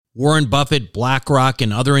Warren Buffett, BlackRock,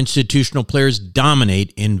 and other institutional players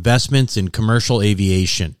dominate investments in commercial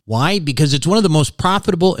aviation. Why? Because it's one of the most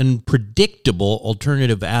profitable and predictable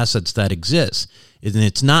alternative assets that exists, and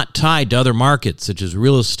it's not tied to other markets such as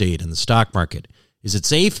real estate and the stock market. Is it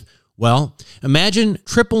safe? Well, imagine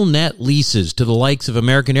triple net leases to the likes of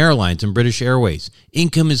American Airlines and British Airways.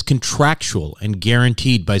 Income is contractual and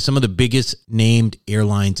guaranteed by some of the biggest named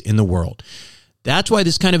airlines in the world. That's why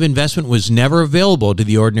this kind of investment was never available to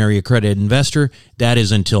the ordinary accredited investor. That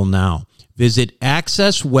is until now. Visit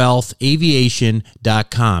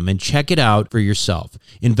accesswealthaviation.com and check it out for yourself.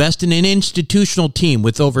 Invest in an institutional team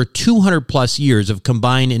with over 200 plus years of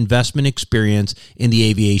combined investment experience in the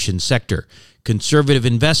aviation sector. Conservative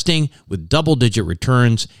investing with double-digit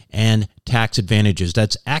returns and tax advantages.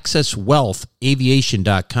 That's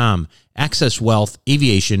accesswealthaviation.com.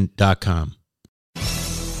 accesswealthaviation.com.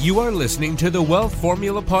 You are listening to the Wealth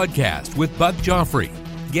Formula Podcast with Buck Joffrey.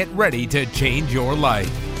 Get ready to change your life.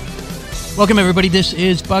 Welcome, everybody. This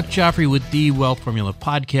is Buck Joffrey with the Wealth Formula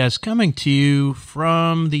Podcast, coming to you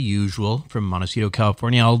from the usual, from Montecito,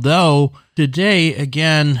 California. Although today,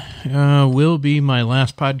 again, will be my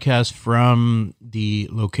last podcast from the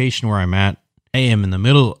location where I'm at. I am in the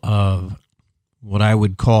middle of what I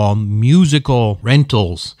would call musical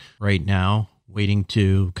rentals right now, waiting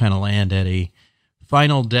to kind of land at a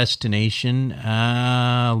final destination.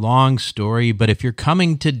 Long story, but if you're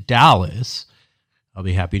coming to Dallas, I'll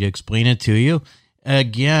be happy to explain it to you.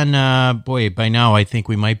 Again, by now I think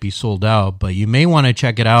we might be sold out, but you may want to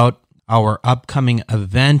check it out. Our upcoming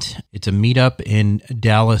event, it's a meetup in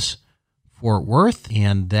Dallas, Fort Worth,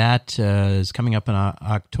 and that is coming up on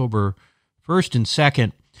October 1st and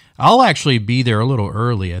 2nd. I'll actually be there a little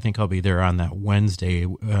early. I think I'll be there on that Wednesday.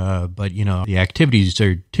 But, you know, the activities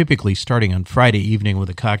are typically starting on Friday evening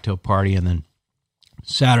with a cocktail party, and then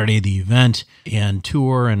Saturday the event and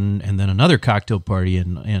tour, and then another cocktail party,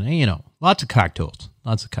 and you know, lots of cocktails.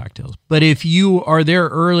 But if you are there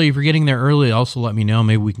early, if you're getting there early, also let me know.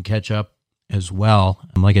 Maybe we can catch up as well.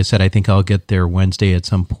 Like I said, I think I'll get there Wednesday at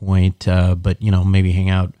some point, but, you know, maybe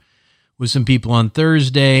hang out with some people on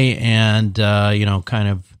Thursday and, you know, kind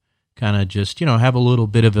of just, you know, have a little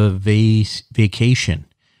bit of a vacation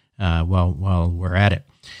while we're at it.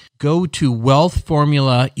 Go to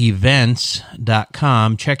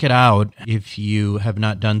wealthformulaevents.com. Check it out if you have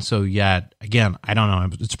not done so yet. Again, I don't know.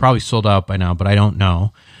 It's probably sold out by now, but I don't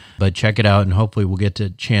know. But check it out, and hopefully we'll get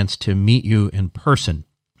a chance to meet you in person.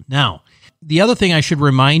 Now, the other thing I should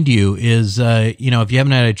remind you is, you know, if you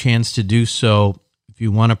haven't had a chance to do so, if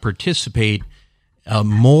you want to participate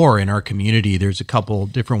more in our community, there's a couple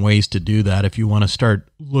different ways to do that. If you want to start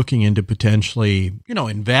looking into potentially, you know,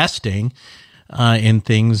 investing in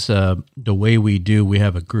things the way we do, we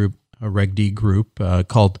have a group, a Reg D group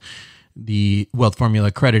called the Wealth Formula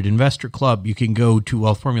Accredited Investor Club. You can go to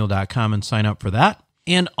wealthformula.com and sign up for that.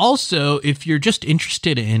 And also, if you're just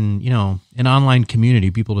interested in, you know, an online community,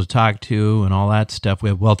 people to talk to and all that stuff, we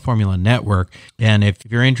have Wealth Formula Network. And if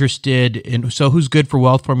you're interested in, so who's good for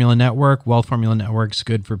Wealth Formula Network? Wealth Formula Network's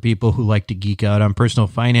good for people who like to geek out on personal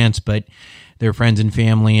finance, but their friends and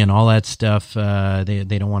family and all that stuff, they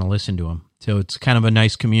don't want to listen to them. So it's kind of a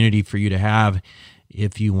nice community for you to have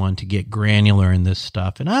if you want to get granular in this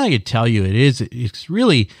stuff. And I could tell you, it's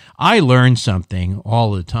really, I learn something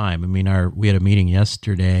all the time. I mean, we had a meeting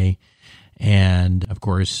yesterday, and of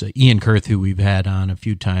course, Ian Kurth, who we've had on a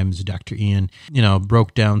few times, Dr. Ian, you know,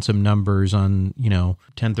 broke down some numbers on, you know,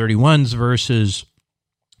 1031s versus,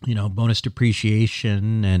 you know, bonus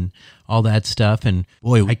depreciation and all that stuff. And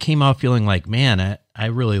boy, I came out feeling like, man, I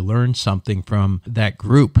really learned something from that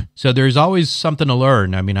group. So there's always something to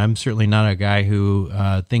learn. I mean, I'm certainly not a guy who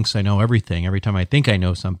thinks I know everything. Every time I think I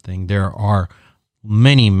know something, there are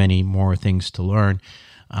many, many more things to learn.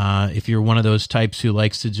 If you're one of those types who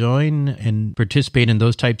likes to join and participate in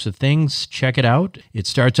those types of things, check it out. It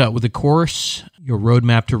starts out with a course, your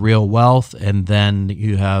roadmap to real wealth, and then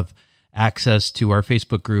you have access to our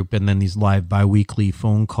Facebook group, and then these live biweekly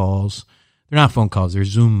phone calls. They're not phone calls, they're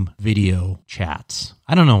Zoom video chats.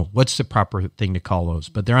 I don't know what's the proper thing to call those,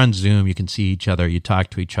 but they're on Zoom. You can see each other, you talk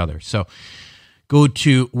to each other. So go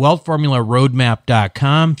to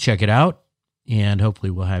wealthformularoadmap.com, check it out, and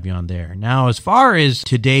hopefully we'll have you on there. Now, as far as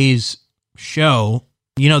today's show,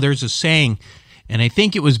 you know, there's a saying, and I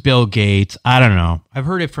think it was Bill Gates. I don't know. I've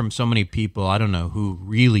heard it from so many people. I don't know who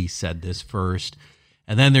really said this first.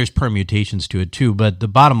 And then there's permutations to it too. But the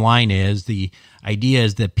bottom line is, the idea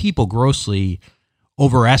is that people grossly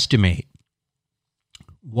overestimate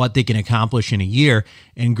what they can accomplish in a year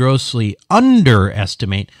and grossly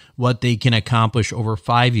underestimate what they can accomplish over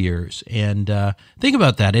 5 years. And think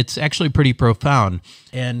about that. It's actually pretty profound.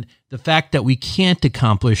 And the fact that we can't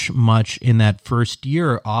accomplish much in that first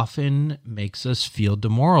year often makes us feel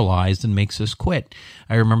demoralized and makes us quit.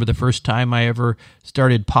 I remember the first time I ever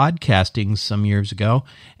started podcasting some years ago.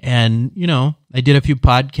 And, I did a few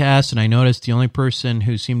podcasts and I noticed the only person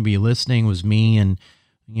who seemed to be listening was me and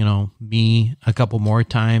me a couple more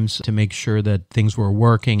times to make sure that things were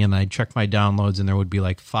working. And I'd check my downloads and there would be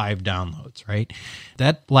like 5 downloads, right?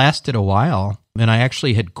 That lasted a while. And I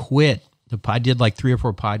actually had quit. I did like 3 or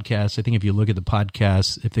 4 podcasts. I think if you look at the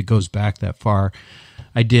podcasts, if it goes back that far,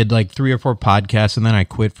 I did like 3 or 4 podcasts and then I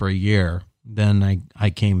quit for a year. Then I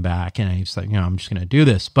came back and I was like, I'm just going to do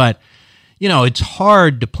this. But, it's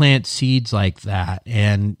hard to plant seeds like that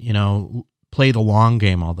and, play the long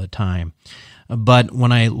game all the time. But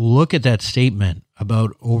when I look at that statement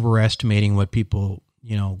about overestimating what people,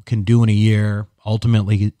 can do in a year,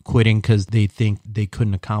 ultimately quitting because they think they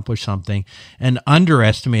couldn't accomplish something, and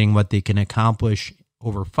underestimating what they can accomplish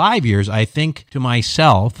over 5 years, I think to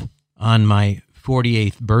myself on my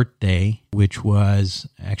 48th birthday, which was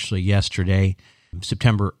actually yesterday,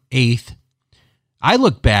 September 8th, I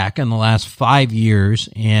look back on the last 5 years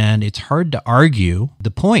and it's hard to argue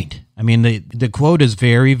the point. I mean, the quote is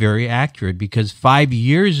very, very accurate because 5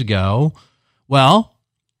 years ago,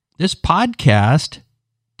 this podcast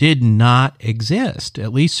did not exist,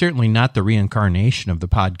 at least certainly not the reincarnation of the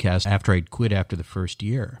podcast after I'd quit after the first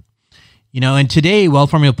year. And today,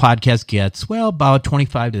 Wealth Formula Podcast gets, about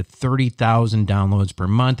 25 to 30,000 downloads per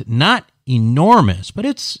month. Not enormous, but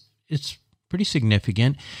it's pretty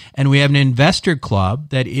significant. And we have an investor club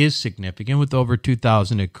that is significant with over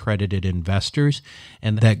 2,000 accredited investors.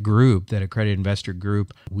 And that accredited investor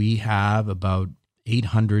group, we have about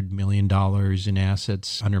 $800 million in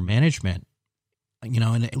assets under management.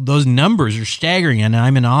 And those numbers are staggering, and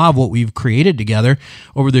I'm in awe of what we've created together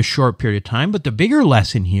over this short period of time. But the bigger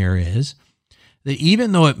lesson here is that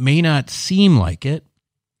even though it may not seem like it,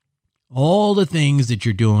 all the things that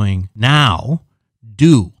you're doing now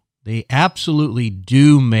they absolutely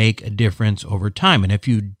do make a difference over time. And if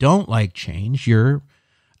you don't like change, you're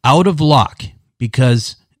out of luck,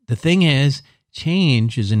 because the thing is,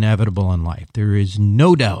 change is inevitable in life. There is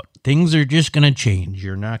no doubt. Things are just going to change.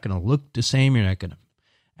 You're not going to look the same. You're not going to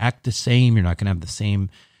act the same. You're not going to have the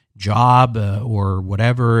same job or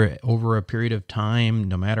whatever over a period of time,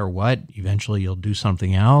 no matter what. Eventually you'll do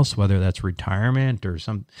something else, whether that's retirement or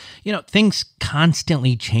things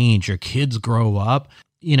constantly change. Your kids grow up,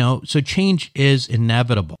 so change is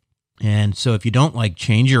inevitable. And so if you don't like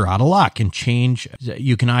change, you're out of luck. And change,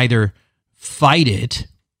 you can either fight it,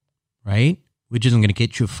 right, which isn't going to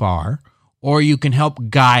get you far, or you can help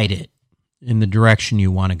guide it in the direction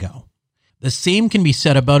you want to go. The same can be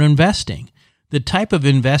said about investing. The type of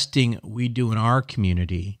investing we do in our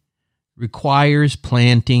community requires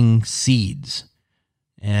planting seeds.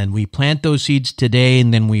 And we plant those seeds today,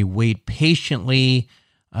 and then we wait patiently,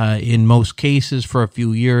 in most cases for a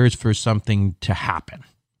few years, for something to happen.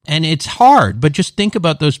 And it's hard, but just think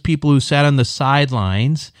about those people who sat on the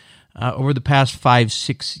sidelines over the past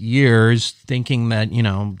 5-6 years, thinking that,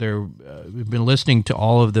 we've been listening to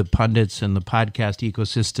all of the pundits in the podcast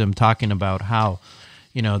ecosystem talking about how,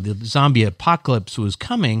 the zombie apocalypse was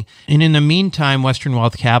coming. And in the meantime, Western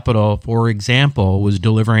Wealth Capital, for example, was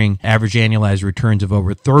delivering average annualized returns of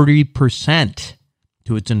over 30%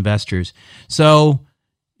 to its investors. So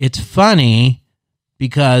it's funny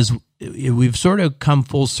because we've sort of come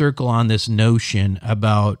full circle on this notion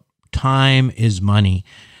about time is money.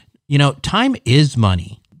 Time is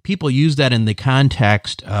money. People use that in the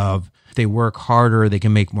context of if they work harder, they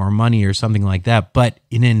can make more money or something like that. But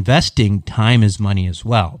in investing, time is money as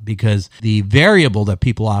well, because the variable that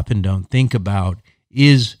people often don't think about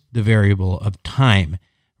is the variable of time,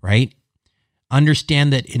 right?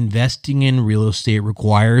 Understand that investing in real estate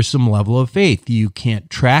requires some level of faith. You can't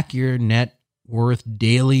track your net worth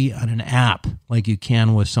daily on an app like you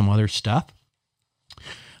can with some other stuff.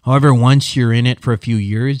 However, once you're in it for a few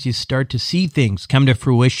years, you start to see things come to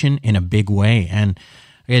fruition in a big way. And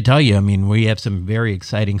I gotta tell you, we have some very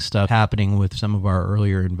exciting stuff happening with some of our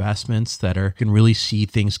earlier investments that can really see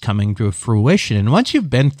things coming to fruition. And once you've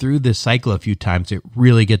been through this cycle a few times, it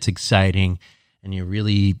really gets exciting, and you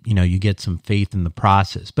really, you get some faith in the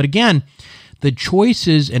process. But again, the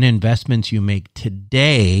choices and investments you make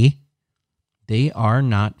today, they are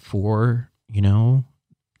not for,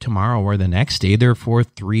 tomorrow or the next day. They're for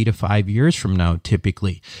 3 to 5 years from now,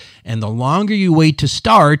 typically. And the longer you wait to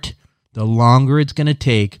start, the longer it's going to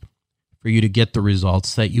take for you to get the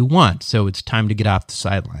results that you want. So it's time to get off the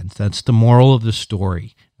sidelines. That's the moral of the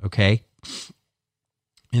story, okay?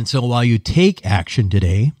 And so while you take action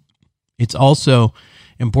today, it's also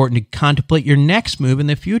important to contemplate your next move in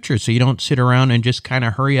the future so you don't sit around and just kind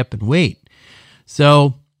of hurry up and wait.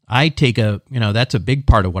 So I take that's a big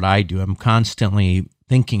part of what I do. I'm constantly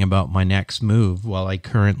thinking about my next move while I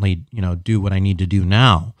currently, do what I need to do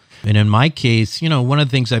now. And in my case, one of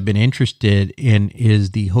the things I've been interested in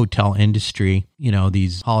is the hotel industry,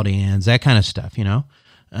 these Holiday Inns, that kind of stuff,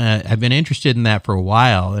 I've been interested in that for a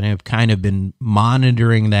while, and I've kind of been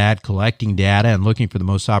monitoring that, collecting data, and looking for the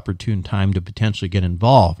most opportune time to potentially get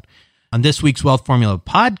involved. On this week's Wealth Formula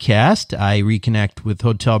podcast, I reconnect with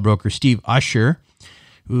hotel broker Steve Usher,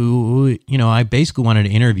 who, I basically wanted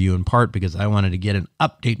to interview in part because I wanted to get an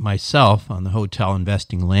update myself on the hotel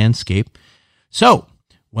investing landscape. So,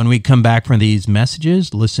 when we come back from these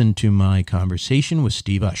messages, listen to my conversation with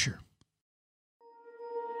Steve Usher.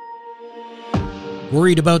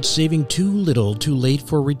 Worried about saving too little too late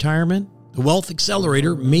for retirement? The Wealth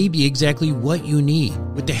Accelerator may be exactly what you need.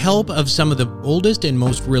 With the help of some of the oldest and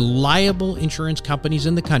most reliable insurance companies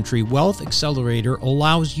in the country, Wealth Accelerator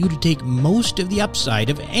allows you to take most of the upside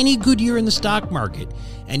of any good year in the stock market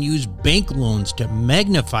and use bank loans to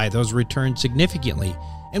magnify those returns significantly.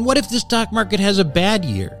 And what if the stock market has a bad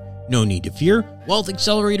year? No need to fear. Wealth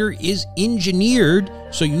Accelerator is engineered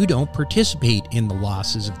so you don't participate in the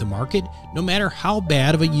losses of the market, no matter how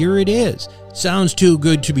bad of a year it is. Sounds too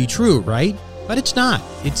good to be true, right? But it's not.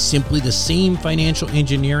 It's simply the same financial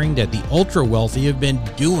engineering that the ultra-wealthy have been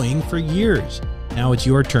doing for years. Now it's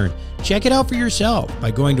your turn. Check it out for yourself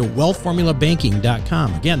by going to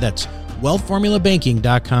wealthformulabanking.com. Again, that's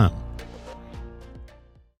wealthformulabanking.com.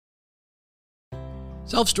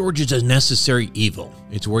 Self-storage is a necessary evil.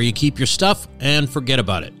 It's where you keep your stuff and forget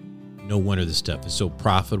about it. No wonder this stuff is so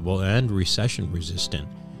profitable and recession-resistant.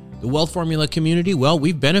 The Wealth Formula community, well,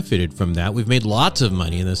 we've benefited from that. We've made lots of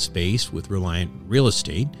money in this space with Reliant Real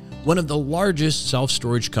Estate, one of the largest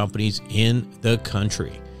self-storage companies in the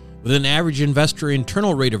country. With an average investor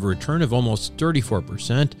internal rate of return of almost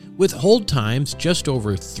 34%, with hold times just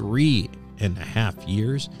over 3.5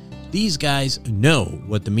 years, these guys know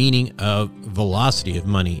what the meaning of velocity of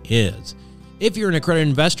money is. If you're an accredited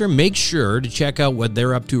investor, make sure to check out what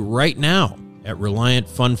they're up to right now at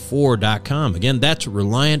ReliantFund4.com. Again, that's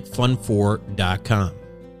ReliantFund4.com.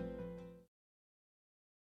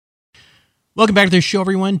 Welcome back to the show,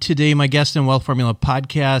 everyone. Today, my guest on Wealth Formula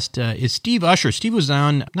podcast is Steve Usher. Steve was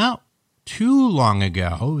on not too long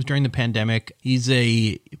ago. It was during the pandemic. He's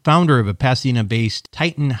a founder of a Pasadena-based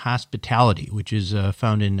Titan Hospitality, which is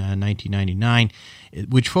founded in 1999,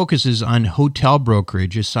 which focuses on hotel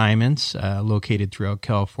brokerage assignments located throughout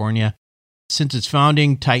California. Since its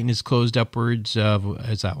founding, Titan has closed upwards of,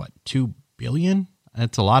 $2 billion?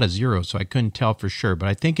 That's a lot of zeros, so I couldn't tell for sure, but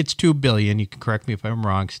I think it's $2 billion. You can correct me if I'm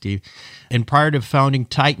wrong, Steve. And prior to founding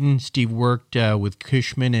Titan, Steve worked with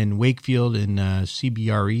Cushman and Wakefield and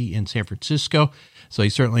CBRE in San Francisco, so he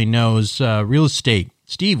certainly knows real estate.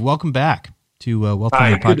 Steve, welcome back to Wealth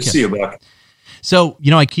Formula Podcast. Hi, good to see you, Buck. So,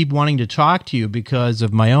 I keep wanting to talk to you because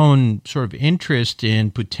of my own sort of interest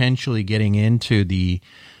in potentially getting into the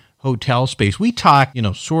hotel space. We talked,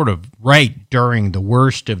 sort of right during the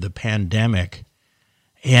worst of the pandemic.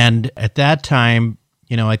 And at that time,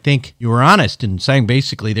 I think you were honest in saying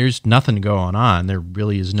basically there's nothing going on. There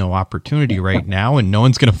really is no opportunity right now, and no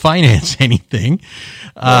one's going to finance anything.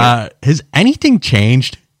 Has anything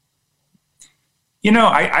changed?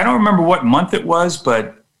 I don't remember what month it was,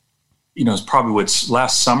 but, it's probably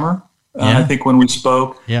last summer, I think, when we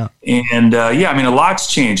spoke. Yeah. And, a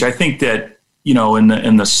lot's changed. I think that,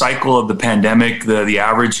 in the cycle of the pandemic, the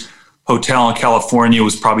average hotel in California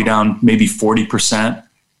was probably down maybe 40%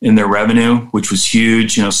 in their revenue, which was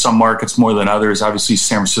huge. Some markets more than others. Obviously,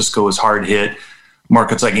 San Francisco was hard hit.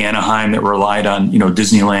 Markets like Anaheim that relied on,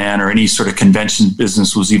 Disneyland or any sort of convention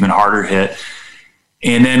business was even harder hit.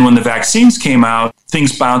 And then when the vaccines came out,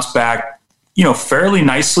 things bounced back, fairly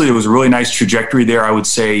nicely. There was a really nice trajectory there. I would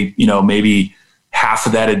say, maybe half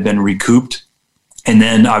of that had been recouped. And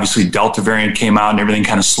then obviously Delta variant came out and everything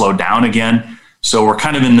kind of slowed down again. So we're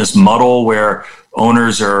kind of in this muddle where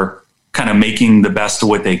owners are kind of making the best of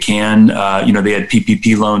what they can. They had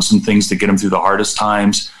PPP loans and things to get them through the hardest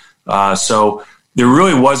times. So there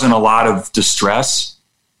really wasn't a lot of distress.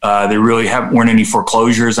 There really weren't any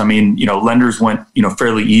foreclosures. Lenders went,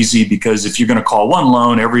 fairly easy because if you're going to call one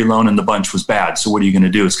loan, every loan in the bunch was bad. So what are you going to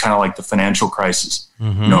do? It's kind of like the financial crisis,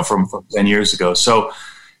 from 10 years ago. So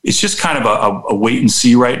it's just kind of a wait and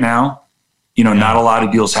see right now. Not a lot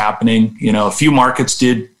of deals happening. A few markets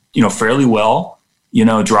did, fairly well.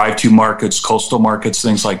 drive-to markets, coastal markets,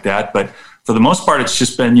 things like that. But for the most part, it's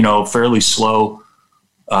just been, fairly slow,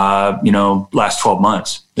 last 12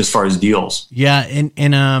 months as far as deals. Yeah.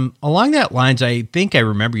 And along that lines, I think I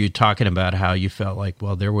remember you talking about how you felt like,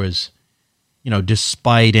 well, there was,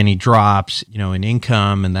 despite any drops, in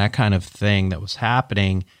income and that kind of thing that was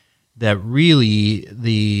happening, that really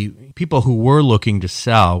the people who were looking to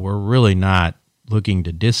sell were really not looking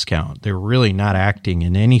to discount. They're really not acting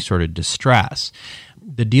in any sort of distress.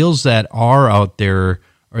 The deals that are out there,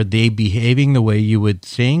 are they behaving the way you would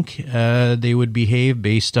think they would behave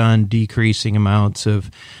based on decreasing amounts of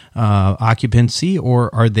occupancy?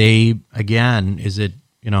 Or are they, again, is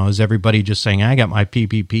everybody just saying, I got my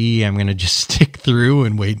PPP, I'm going to just stick through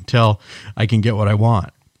and wait until I can get what I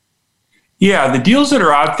want? Yeah, the deals that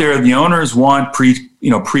are out there, the owners want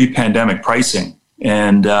pre-pandemic pricing.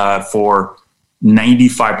 And for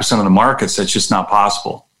 95% of the markets, that's just not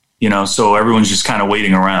possible. So everyone's just kind of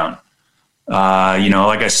waiting around.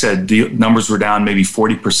 Like I said, the numbers were down maybe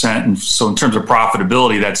 40%. And so in terms of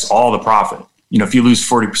profitability, that's all the profit. If you lose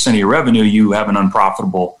 40% of your revenue, you have an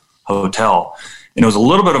unprofitable hotel. And it was a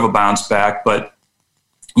little bit of a bounce back, but,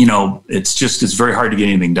 it's very hard to get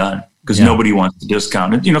anything done because nobody wants to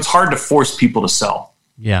discount it. It's hard to force people to sell.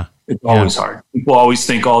 Yeah. It's always hard. People always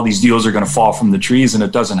think all these deals are going to fall from the trees, and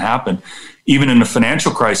it doesn't happen. Even in the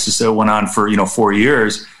financial crisis that went on for, 4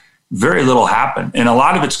 years, very little happened. And a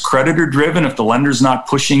lot of it's creditor driven if the lender's not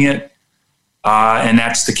pushing it. And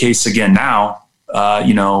that's the case again now.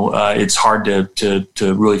 It's hard to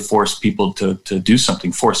really force people to do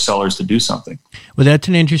something, force sellers to do something. Well, that's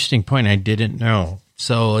an interesting point. I didn't know.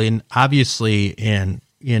 So obviously in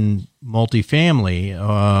multifamily,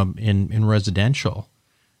 in residential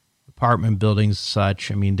apartment buildings,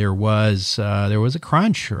 such, I mean, there was a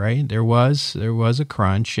crunch, right? There was a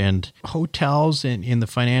crunch, and hotels in the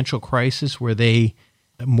financial crisis, were they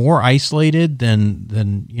more isolated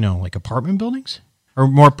than like apartment buildings, or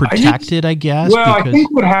more protected? I guess. Well, I think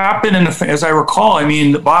what happened, as I recall,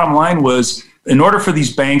 the bottom line was, in order for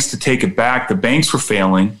these banks to take it back, the banks were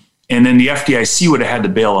failing, and then the FDIC would have had to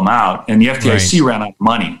bail them out, and the FDIC ran out of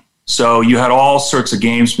money. So you had all sorts of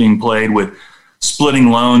games being played with splitting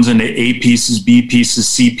loans into A pieces, B pieces,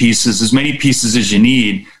 C pieces, as many pieces as you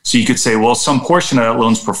need. So you could say, well, some portion of that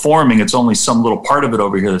loan's performing. It's only some little part of it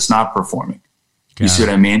over here that's not performing. You see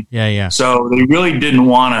what I mean? Yeah. So they really didn't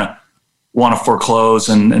want to foreclose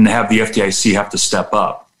and have the FDIC have to step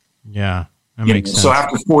up. Yeah, that makes sense. So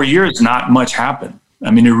after 4 years, not much happened.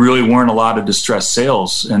 There really weren't a lot of distressed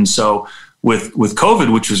sales. And so with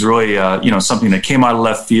COVID, which was really, something that came out of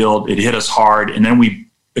left field, it hit us hard. And then we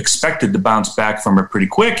expected to bounce back from it pretty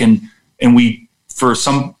quick. And we, to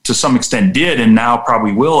some extent did, and now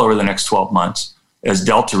probably will over the next 12 months as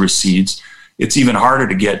Delta recedes. It's even harder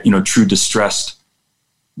to get, true distressed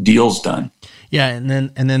deals done. Yeah. And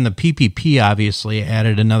then the PPP obviously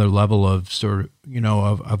added another level of sort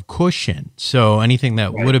of, of cushion. So anything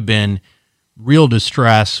that would have been real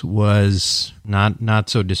distress was not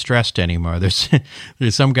so distressed anymore. There's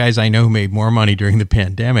some guys I know who made more money during the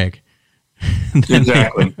pandemic.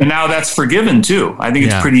 Exactly. And now that's forgiven too. I think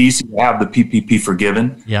it's pretty easy to have the PPP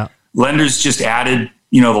forgiven. Yeah. Lenders just added,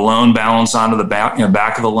 the loan balance onto the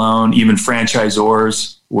back of the loan. Even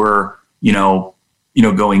franchisors were,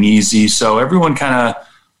 going easy. So everyone kind of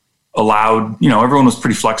allowed, everyone was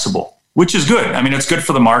pretty flexible, which is good. It's good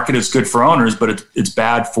for the market. It's good for owners, but it's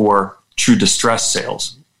bad for true distress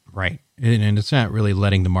sales. Right. And it's not really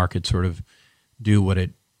letting the market sort of do what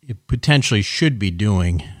it potentially should be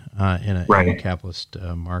doing in a capitalist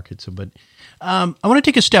market. So, but I want to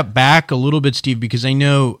take a step back a little bit, Steve, because I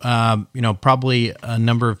know, probably a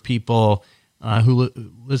number of people who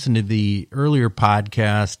listen to the earlier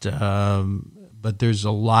podcast, but there's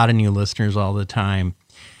a lot of new listeners all the time.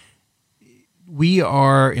 We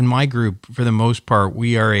are, in my group, for the most part,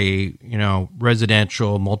 we are a,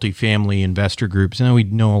 residential multifamily investor group. So we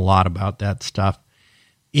know a lot about that stuff.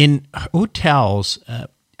 In hotels,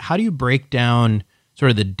 how do you break down sort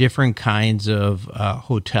of the different kinds of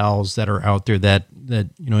hotels that are out there that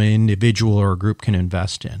an individual or a group can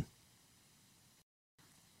invest in?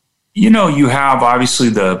 You have obviously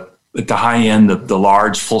at the high end, the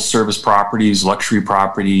large full service properties, luxury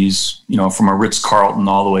properties, from a Ritz-Carlton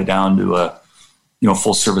all the way down to a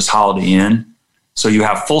full service Holiday Inn. So you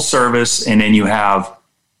have full service, and then you have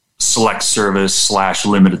select service /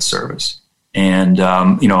 limited service. And,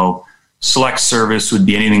 select service would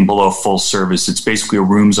be anything below full service. It's basically a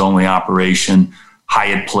rooms only operation,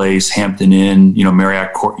 Hyatt Place, Hampton Inn,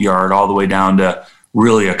 Marriott Courtyard, all the way down to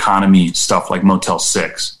really economy stuff like Motel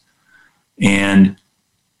 6. And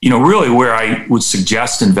really where I would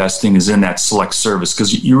suggest investing is in that select service,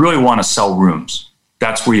 because you really want to sell rooms.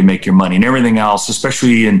 That's where you make your money, and everything else,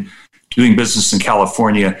 especially in doing business in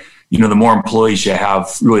California, the more employees you have,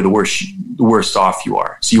 really the worse off you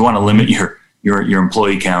are. So you want to limit your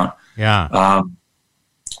employee count. Yeah.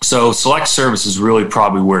 So select service is really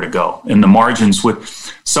probably where to go. And the margins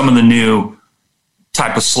with some of the new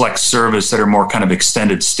type of select service that are more kind of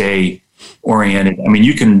extended stay oriented, I mean,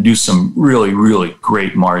 you can do some really, really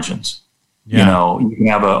great margins. Yeah. You can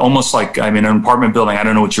have almost like, an apartment building, I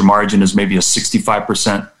don't know what your margin is, maybe a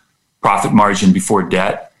 65% profit margin before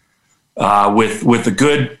debt. With a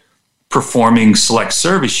good performing select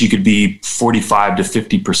service, you could be 45 to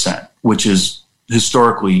 50%, which is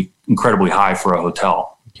historically incredibly high for a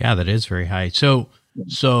hotel. Yeah, that is very high. So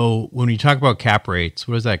when you talk about cap rates,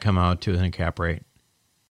 what does that come out to in a cap rate?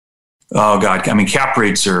 Oh God. Cap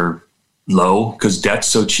rates are low because debt's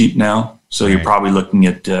so cheap now. So You're probably looking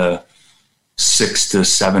at 6 to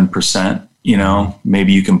 7%,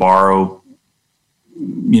 maybe you can borrow,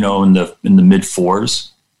 in the mid 4s.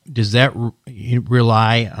 Does that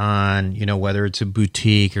rely on, whether it's a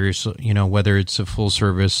boutique or, whether it's a full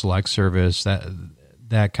service, select service,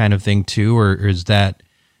 that kind of thing too? Or is that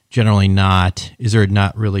generally not, is there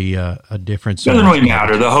not really a difference? It doesn't really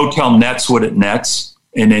matter. The hotel nets what it nets.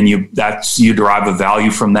 And then you derive a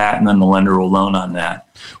value from that, and then the lender will loan on that.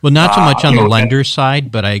 Well, not so much on the lender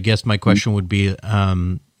side, but I guess my question would be,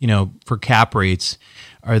 for cap rates,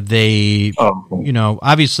 are they,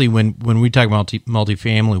 obviously when we talk about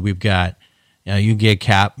multifamily, we've got, you get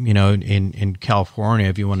cap, in California,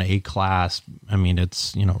 if you want an A class,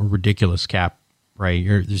 it's, a ridiculous cap, right?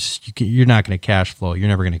 You're not going to cash flow. You're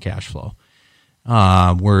never going to cash flow.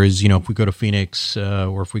 Whereas, if we go to Phoenix,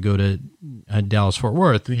 or if we go to Dallas Fort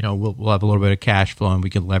Worth, we'll have a little bit of cash flow and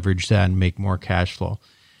we can leverage that and make more cash flow.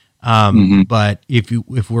 But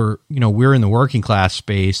if we're in the working class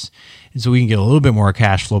space, and so we can get a little bit more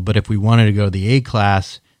cash flow, but if we wanted to go to the A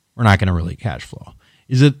class, we're not going to really cash flow.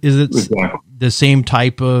 Is it exactly the same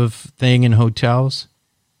type of thing in hotels?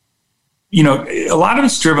 A lot of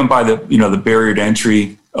it's driven by the barrier to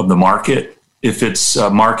entry of the market. If it's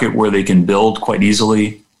a market where they can build quite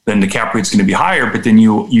easily, then the cap rate's going to be higher. But then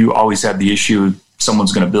you always have the issue,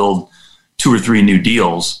 someone's going to build 2 or 3 new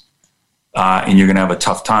deals, and you're going to have a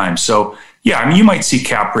tough time. So, you might see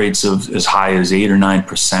cap rates of as high as 8 or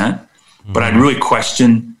 9%, but I'd really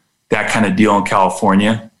question that kind of deal in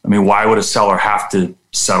California. Why would a seller have to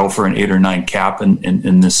settle for an 8 or 9 cap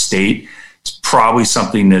in this state? It's probably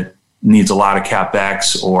something that needs a lot of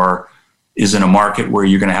CapEx, or is in a market where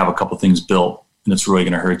you're going to have a couple things built and it's really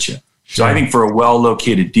going to hurt you. Sure. So I think for a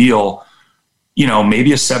well-located deal,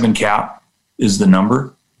 maybe a 7 cap is the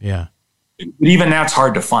number. Yeah. But even that's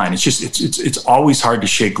hard to find. It's just, it's always hard to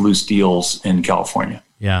shake loose deals in California.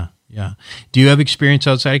 Yeah. Yeah. Do you have experience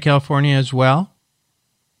outside of California as well?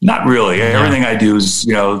 Not really. Yeah. Everything I do is,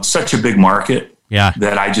 such a big market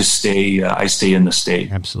that I just stay in the state.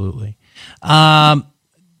 Absolutely.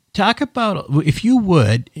 Talk about, if you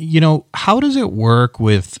would, how does it work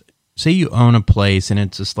with, say you own a place and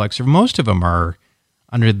it's a select service. Most of them are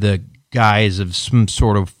under the guise of some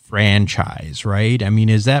sort of franchise, right?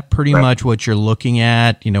 Is that pretty much what you're looking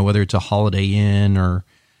at, whether it's a Holiday Inn or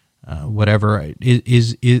whatever,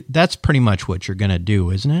 is that's pretty much what you're going to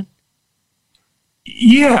do, isn't it?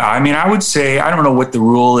 Yeah. I would say, I don't know what the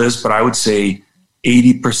rule is, but I would say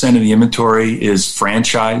 80% of the inventory is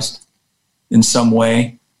franchised in some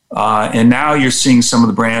way. And now you're seeing some of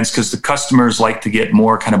the brands, because the customers like to get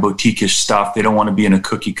more kind of boutique-ish stuff. They don't want to be in a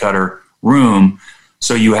cookie cutter room.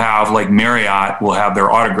 So you have, like, Marriott will have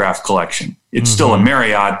their Autograph collection. It's still a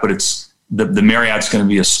Marriott, but it's the Marriott's going to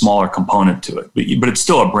be a smaller component to it. But it's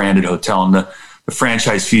still a branded hotel, and the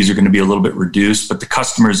franchise fees are going to be a little bit reduced. But the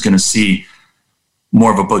customer is going to see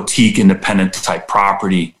more of a boutique, independent type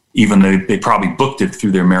property, even though they probably booked it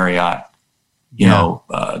through their Marriott,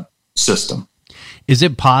 system. Is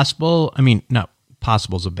it possible? Not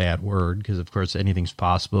possible is a bad word, because of course anything's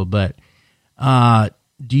possible, but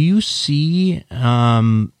do you see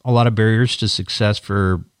a lot of barriers to success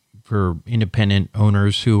for independent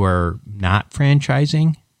owners who are not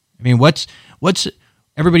franchising? What's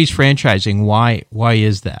everybody's franchising? Why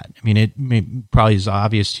is that? It probably is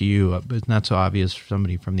obvious to you, but it's not so obvious for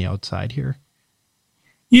somebody from the outside here.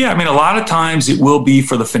 Yeah, a lot of times it will be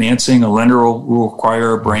for the financing. A lender will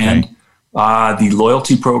require a brand. Okay. The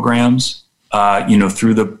loyalty programs,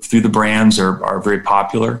 through the brands are very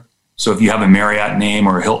popular. So if you have a Marriott name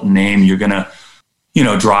or a Hilton name, you're going to,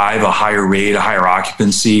 drive a higher rate, a higher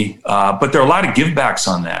occupancy. But there are a lot of givebacks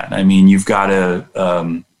on that. You've got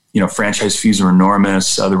franchise fees are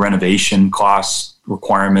enormous. The renovation costs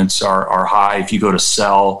requirements are high. If you go to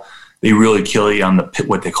sell, they really kill you on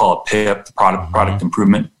what they call a PIP, the product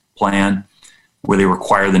improvement plan, where they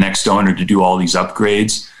require the next owner to do all these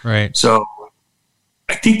upgrades. Right. So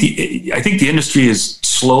I think the industry is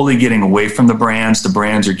slowly getting away from the brands. The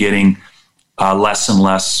brands are getting less and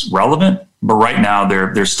less relevant, but right now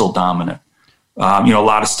they're still dominant. A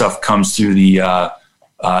lot of stuff comes through the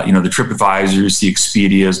the TripAdvisors, the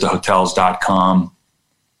Expedias, the Hotels.com.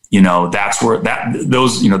 That's where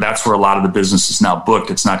that's where a lot of the business is now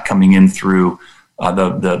booked. It's not coming in through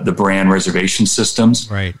the brand reservation systems.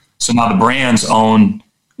 Right. So now the brands own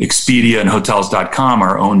Expedia and Hotels.com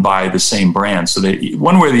are owned by the same brand. So they,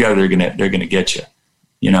 one way or the other, they're gonna get you.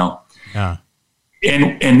 Yeah.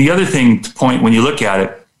 And the other thing to point when you look at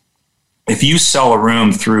it, if you sell a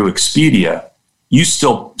room through Expedia, you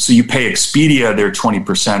pay Expedia their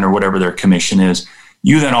 20% or whatever their commission is.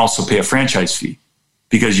 You then also pay a franchise fee,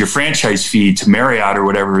 because your franchise fee to Marriott or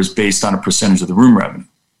whatever is based on a percentage of the room revenue.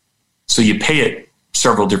 So you pay it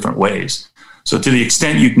several different ways. So to the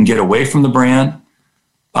extent you can get away from the brand,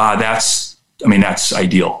 that's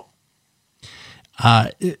ideal.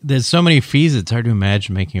 There's so many fees, it's hard to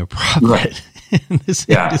imagine making a profit in this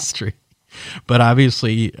industry. But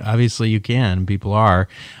obviously you can. People are.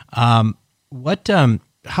 How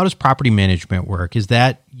does property management work? Is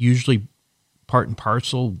that usually part and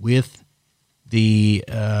parcel with the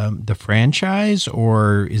franchise,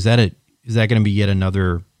 or is that going to be yet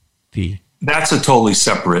another fee? That's a totally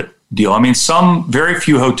separate deal. I mean, very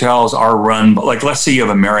few hotels are run, like let's say you have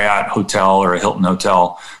a Marriott hotel or a Hilton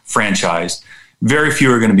hotel franchise. Very few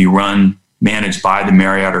are going to be managed by the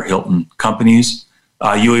Marriott or Hilton companies.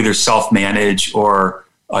 You'll either self-manage or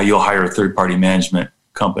you'll hire a third-party management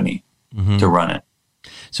company to run it.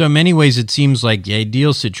 So in many ways, it seems like the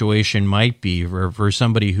ideal situation might be for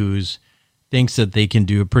somebody who's thinks that they can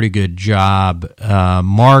do a pretty good job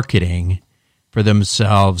marketing for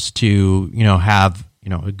themselves to, have,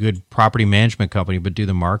 a good property management company, but do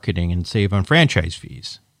the marketing and save on franchise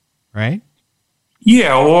fees, right?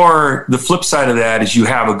 Yeah, or the flip side of that is you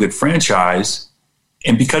have a good franchise,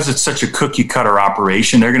 and because it's such a cookie-cutter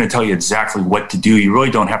operation, they're going to tell you exactly what to do. You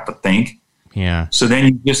really don't have to think. Yeah. So then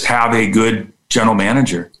you just have a good general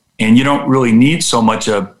manager, and you don't really need so much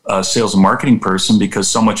a sales and marketing person because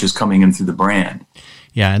so much is coming in through the brand.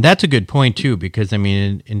 Yeah, and that's a good point too, because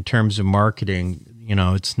in terms of marketing,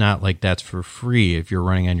 it's not like that's for free if you're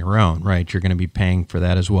running on your own, right? You're going to be paying for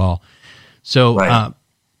that as well. So, right.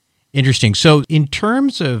 Interesting. So in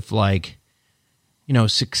terms of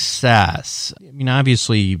success, I mean,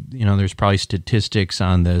 obviously, there's probably statistics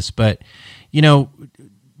on this, but,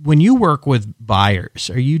 when you work with buyers,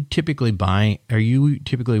 are you typically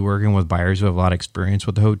working with buyers who have a lot of experience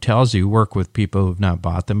with the hotels? Do you work with people who've not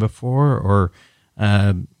bought them before? Or,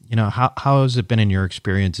 how has it been in your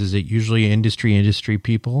experience? Is it usually industry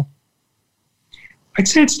people? I'd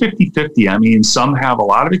say it's 50-50. I mean, some have a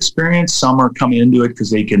lot of experience. Some are coming into it because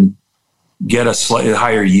they can get a slightly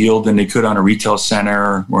higher yield than they could on a retail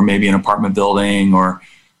center or maybe an apartment building or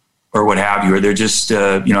what have you. Or they're just,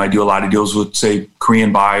 I do a lot of deals with, say,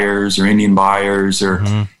 Korean buyers or Indian buyers,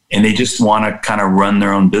 and they just want to kind of run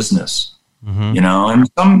their own business, and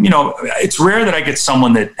some, it's rare that I get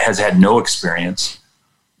someone that has had no experience.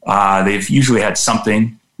 They've usually had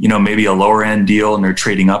something, maybe a lower end deal and they're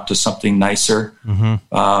trading up to something nicer.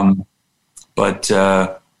 Hotels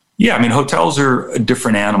are a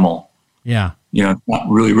different animal. Yeah. It's not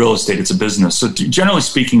really real estate, it's a business. So generally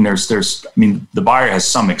speaking, the buyer has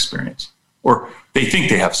some experience, or they think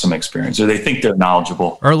they have some experience, or they think they're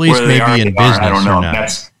knowledgeable. Or at least maybe in business. I don't know.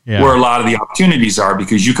 That's where a lot of the opportunities are,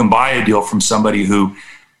 because you can buy a deal from somebody who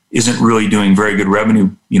isn't really doing very good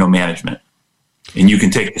revenue, management. And you can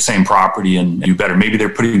take the same property and do better. Maybe they're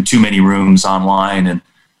putting too many rooms online and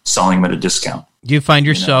selling them at a discount. Do you find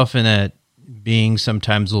yourself in that being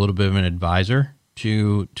sometimes a little bit of an advisor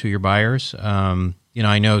to your buyers?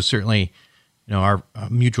 I know certainly, our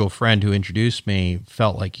mutual friend who introduced me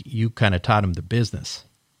felt like you kind of taught him the business.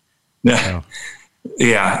 Yeah. So.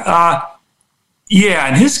 Yeah.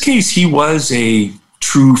 In his case, he was a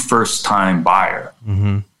true first-time buyer.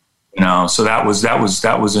 So that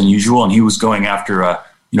was unusual, and he was going after a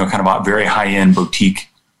kind of a very high-end boutique.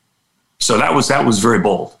 So that was very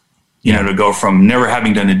bold, to go from never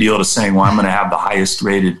having done a deal to saying, well, I'm going to have the highest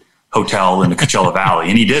rated hotel in the Coachella Valley,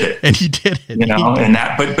 and he did it. And he did it. And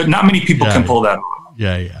that, but not many people can pull that off.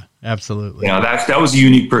 Yeah, absolutely. That was a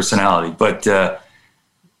unique personality. But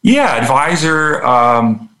advisor,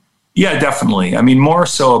 definitely. I mean, more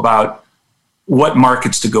so about what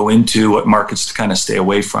markets to go into, what markets to kind of stay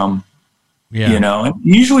away from. And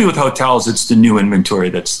usually with hotels, it's the new inventory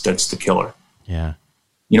that's the killer. Yeah.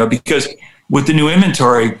 Because with the new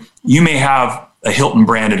inventory, you may have a Hilton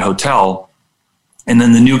branded hotel, and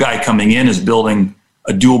then the new guy coming in is building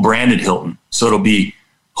a dual branded Hilton. So it'll be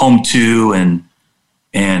Home2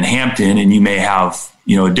 and Hampton, and you may have,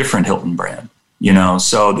 a different Hilton brand,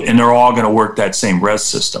 so, and they're all going to work that same res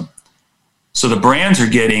system. So the brands are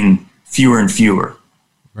getting fewer and fewer.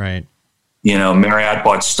 Right. Marriott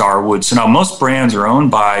bought Starwood. So now most brands are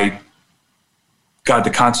owned by, the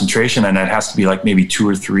concentration, and that has to be like maybe 2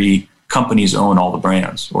 or 3 companies own all the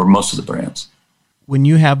brands or most of the brands. When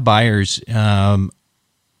you have buyers, it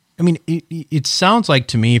sounds like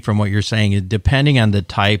to me from what you're saying, depending on the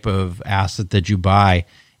type of asset that you buy,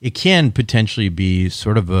 it can potentially be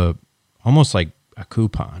sort of almost like a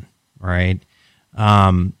coupon, right?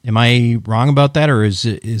 Am I wrong about that, or is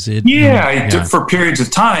it? Yeah, for periods of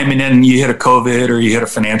time, and then you hit a COVID or you hit a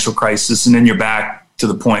financial crisis, and then you're back to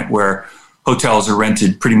the point where hotels are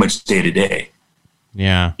rented pretty much day to day.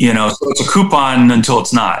 Yeah. So it's a coupon until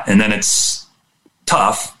it's not, and then it's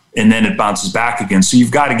tough, and then it bounces back again. So you've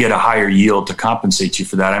got to get a higher yield to compensate you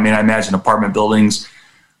for that. I imagine apartment buildings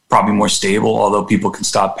probably more stable, although people can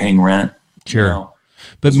stop paying rent. Sure.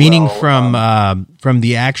 But meaning from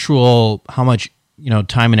the actual, how much,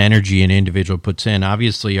 time and energy an individual puts in.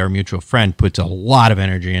 Obviously, our mutual friend puts a lot of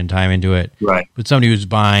energy and time into it. Right. But somebody who's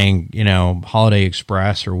buying, Holiday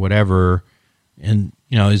Express or whatever, and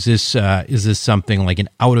is this something like an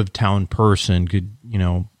out of town person could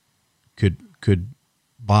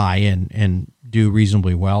buy and do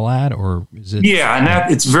reasonably well at, or is it? Yeah, and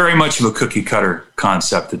that it's very much of a cookie cutter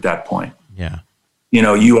concept at that point. Yeah.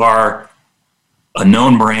 You are a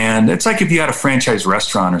known brand. It's like if you had a franchise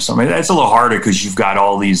restaurant or something. It's a little harder because you've got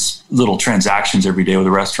all these little transactions every day with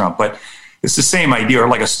a restaurant, but it's the same idea, or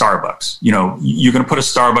like a Starbucks. You're going to put a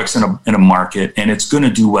Starbucks in a market, and it's going to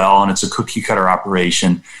do well, and it's a cookie cutter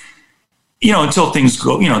operation. Until things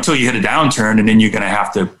go, until you hit a downturn, and then you're going to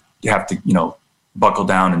have to buckle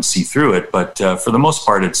down and see through it. But for the most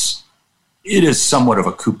part, it is somewhat of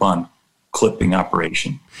a coupon clipping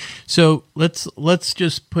operation. So let's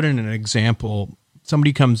just put in an example.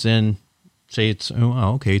 Somebody comes in, say it's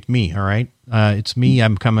me. All right. It's me.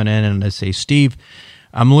 I'm coming in and I say, Steve,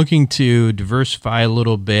 I'm looking to diversify a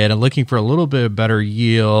little bit. I'm looking for a little bit of better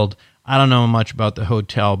yield. I don't know much about the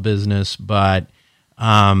hotel business, but,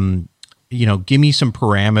 give me some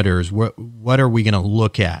parameters. What are we going to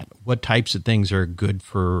look at? What types of things are good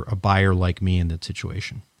for a buyer like me in that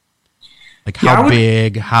situation? Like how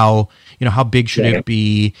big, how big should it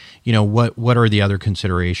be? What are the other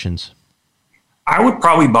considerations? I would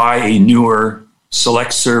probably buy a newer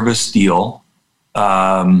select service deal.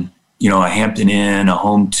 A Hampton Inn, a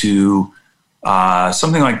Home2,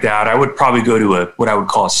 something like that. I would probably go to what I would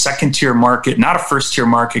call a second tier market, not a first tier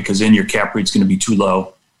market, because then your cap rate's going to be too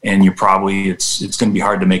low, and it's going to be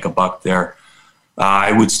hard to make a buck there.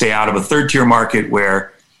 I would stay out of a third tier market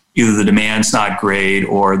where either the demand's not great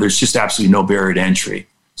or there's just absolutely no barrier to entry.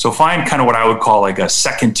 So find kind of what I would call like a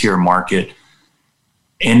second tier market,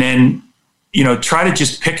 and then try to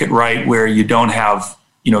just pick it right where you don't have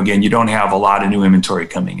you don't have a lot of new inventory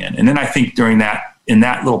coming in. And then I think in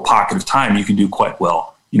that little pocket of time, you can do quite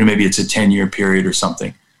well. Maybe it's a 10-year period or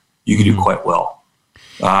something. You can do quite well.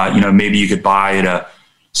 Maybe you could buy at a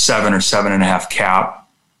 7 or 7.5 cap.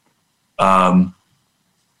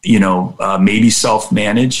 Maybe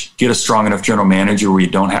self-manage, get a strong enough general manager where you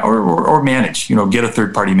don't have, or manage, get a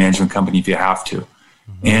third-party management company if you have to.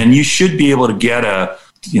 Mm-hmm. And you should be able to get a,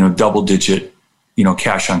 double-digit,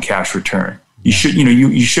 cash on cash return. You should,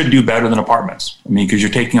 you should do better than apartments. Because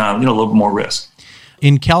you're taking on, a little bit more risk.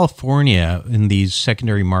 In California, in these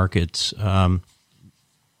secondary markets,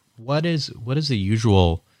 what is the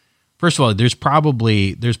usual? First of all, there's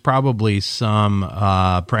probably some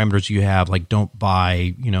parameters you have, like don't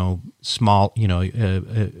buy, small,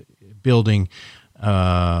 building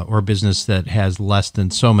or business that has less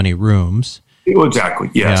than so many rooms.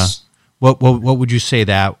 Exactly. Yes. Yeah. What would you say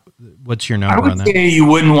that? What's your number on that? I would say you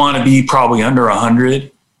wouldn't want to be probably under 100.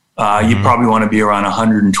 You'd probably want to be around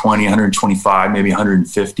 120, 125, maybe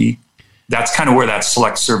 150. That's kind of where that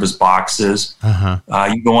select service box is.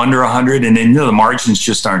 You go under 100, and then the margins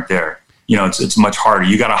just aren't there. It's much harder.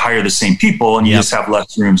 You got to hire the same people, and you just have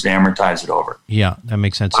less rooms to amortize it over. Yeah, that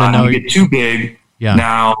makes sense. You get too big. Yeah.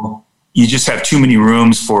 Now you just have too many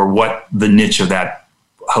rooms for what the niche of that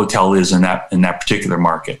hotel is in that particular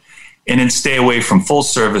market. And then stay away from full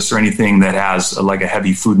service or anything that has like a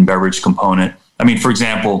heavy food and beverage component. For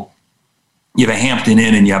example, you have a Hampton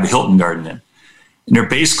Inn and you have a Hilton Garden Inn. And they're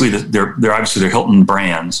basically, they're obviously they're Hilton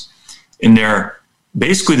brands. And they're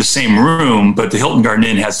basically the same room, but the Hilton Garden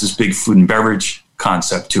Inn has this big food and beverage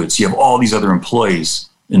concept to it. So you have all these other employees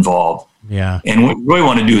involved. Yeah. And what we really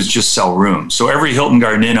want to do is just sell rooms. So every Hilton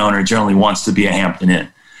Garden Inn owner generally wants to be a Hampton Inn.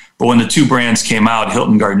 But when the two brands came out,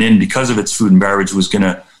 Hilton Garden Inn, because of its food and beverage, was going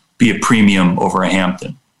to be a premium over a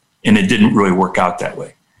Hampton. And it didn't really work out that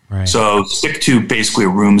way. Right. So stick to basically a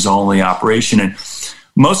rooms only operation. And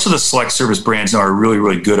most of the select service brands are really,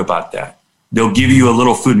 really good about that. They'll give you a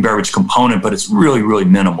little food and beverage component, but it's really, really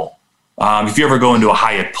minimal. If you ever go into a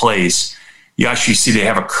Hyatt Place, you actually see they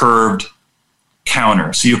have a curved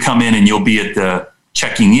counter. So you come in and you'll be at the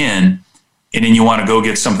checking in, and then you want to go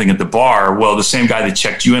get something at the bar. Well, the same guy that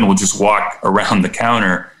checked you in will just walk around the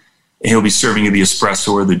counter, and he'll be serving you the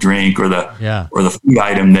espresso or the drink or the food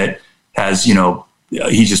item that has, he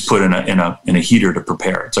just put in a heater to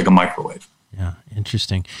prepare. It's like a microwave. Yeah,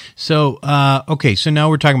 interesting. So, okay, so now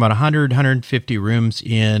we're talking about 100, 150 rooms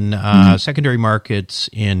in secondary markets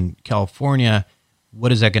in California.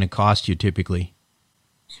 What is that going to cost you typically?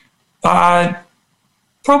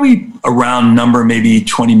 Probably a round number, maybe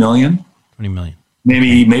 20 million. 20 million.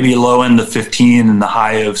 Maybe a low end of 15 and the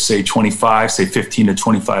high of, say, 25, say 15 to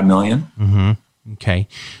 25 million. Mm-hmm. Okay.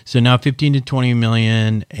 So now 15 to 20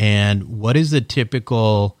 million. And what is the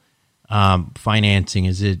typical financing?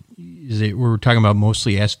 Is it we're talking about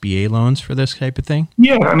mostly SBA loans for this type of thing?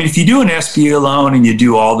 Yeah. I mean, if you do an SBA loan and you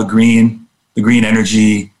do all the green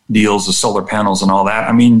energy deals, the solar panels and all that,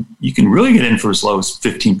 I mean, you can really get in for as low as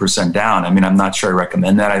 15% down. I mean, I'm not sure I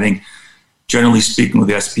recommend that. I think generally speaking with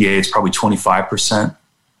the SBA, it's probably 25%.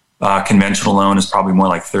 Conventional loan is probably more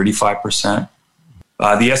like 35%. The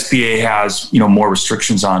SBA has, more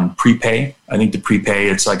restrictions on prepay. I think the prepay,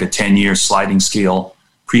 it's like a 10-year sliding scale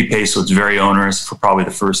prepay, so it's very onerous for probably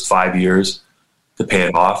the first 5 years to pay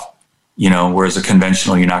it off. Whereas a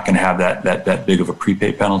conventional, you're not going to have that big of a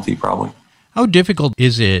prepay penalty probably. How difficult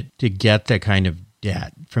is it to get that kind of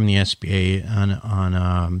debt from the SBA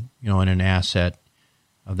on an asset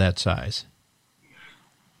of that size?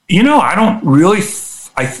 I don't really.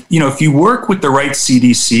 If you work with the right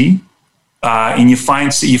CDC and you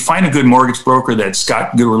find a good mortgage broker that's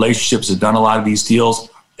got good relationships, that's done a lot of these deals,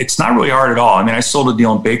 it's not really hard at all. I mean, I sold a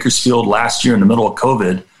deal in Bakersfield last year in the middle of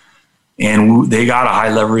COVID, and they got a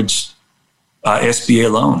high leverage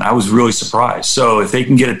SBA loan. I was really surprised. So if they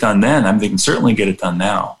can get it done then, they can certainly get it done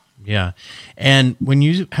now. Yeah. And when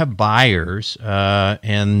you have buyers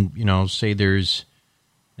and, say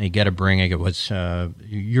they got to bring,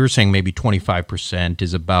 you're saying maybe 25%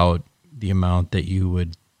 is about the amount that you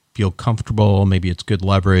would feel comfortable. Maybe it's good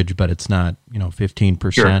leverage, but it's not,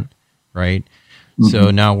 15%, sure. Right? Mm-hmm.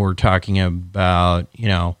 So now we're talking about,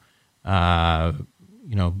 a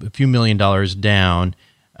few $1 million down.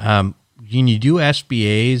 Can you do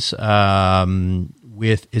SBAs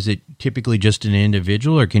is it typically just an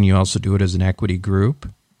individual, or can you also do it as an equity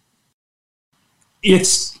group?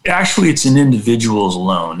 It's an individual's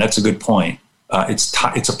loan. That's a good point.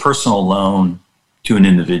 It's a personal loan to an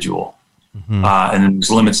individual. Mm-hmm. And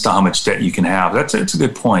there's limits to how much debt you can have. It's a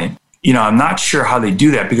good point. I'm not sure how they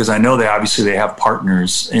do that because I know they have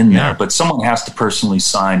partners in there, but someone has to personally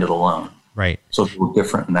sign to the loan. Right. So it's a little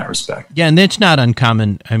different in that respect. Yeah, and it's not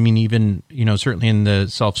uncommon. I mean, even, certainly in the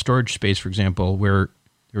self-storage space, for example, where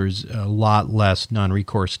there's a lot less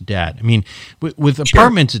non-recourse debt. I mean, with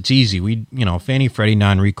apartments, it's easy. Fannie Freddie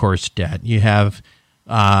non-recourse debt. You have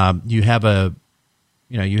somebody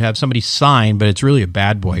sign, but it's really a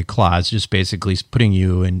bad boy clause, just basically putting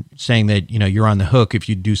you and saying that, you're on the hook if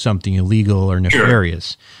you do something illegal or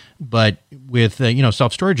nefarious. Sure. But with,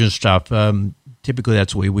 self-storage and stuff, typically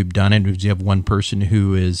that's the way we've done it. You have one person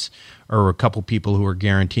or a couple people who are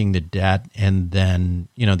guaranteeing the debt, and then,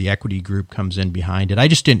 the equity group comes in behind it. I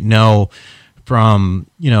just didn't know from,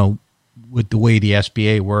 with the way the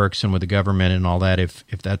SBA works and with the government and all that, if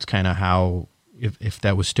that's kind of how, if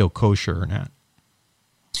that was still kosher or not.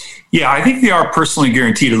 Yeah, I think they are personally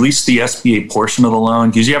guaranteed, at least the SBA portion of the loan,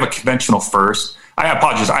 because you have a conventional first. I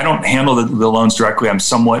apologize. I don't handle the loans directly. I'm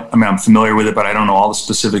familiar with it, but I don't know all the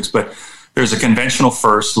specifics. But there's a conventional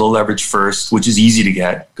first, low leverage first, which is easy to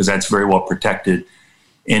get because that's very well protected.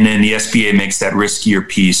 And then the SBA makes that riskier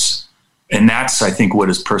piece. And that's, I think, what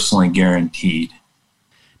is personally guaranteed.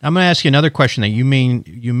 I'm going to ask you another question that you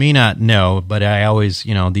may not know, but I always,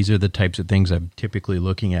 these are the types of things I'm typically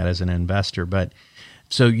looking at as an investor. But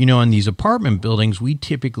so, in these apartment buildings, we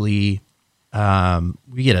typically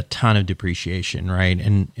we get a ton of depreciation, right?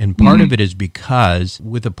 And part of it is because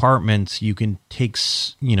with apartments, you can take,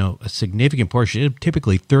 a significant portion,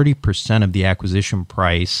 typically 30% of the acquisition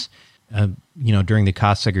price, during the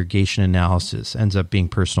cost segregation analysis ends up being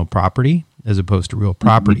personal property as opposed to real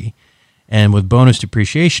property. And with bonus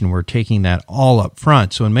depreciation, we're taking that all up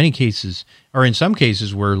front. So in many cases, or in some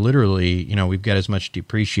cases, we're literally, we've got as much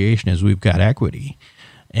depreciation as we've got equity.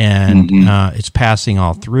 And it's passing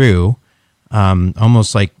all through,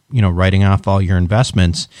 almost like, writing off all your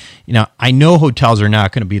investments. I know hotels are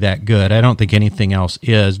not going to be that good. I don't think anything else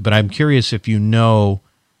is, but I'm curious if when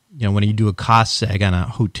you do a cost seg on a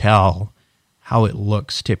hotel, how it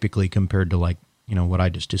looks typically compared to what I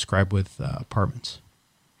just described with apartments.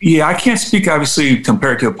 Yeah, I can't speak obviously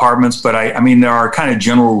compared to apartments, but I mean, there are kind of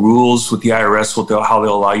general rules with the IRS how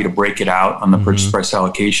they'll allow you to break it out on the purchase price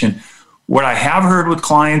allocation. What I have heard with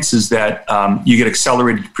clients is that you get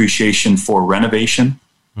accelerated depreciation for renovation.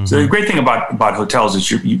 So the great thing about hotels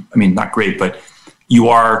is not great, but you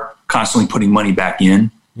are constantly putting money back in.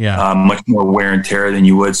 Yeah. Much more wear and tear than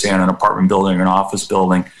you would say on an apartment building or an office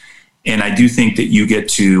building. And I do think that you get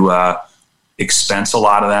to expense a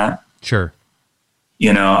lot of that. Sure.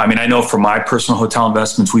 I know for my personal hotel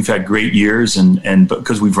investments, we've had great years, and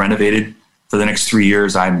because we've renovated for the next 3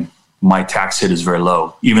 years, my tax hit is very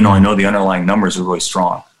low, even though I know the underlying numbers are really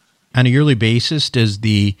strong. On a yearly basis, does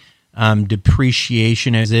the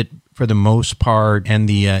depreciation, is it for the most part, and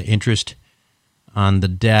the interest on the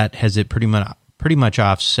debt, has it pretty much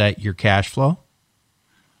offset your cash flow?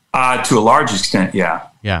 To a large extent, yeah.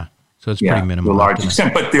 Yeah. So it's pretty minimal. To a large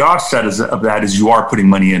extent. But the offset of that is you are putting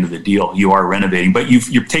money into the deal. You are renovating, but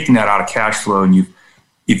you're taking that out of cash flow, and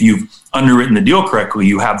if you've underwritten the deal correctly,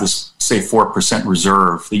 you have this, say, 4%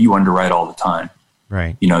 reserve that you underwrite all the time.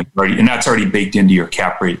 Right. And that's already baked into your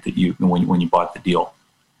cap rate that when you bought the deal.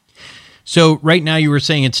 So right now you were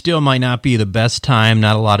saying it still might not be the best time,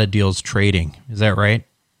 not a lot of deals trading. Is that right?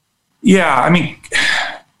 Yeah.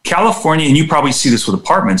 California, and you probably see this with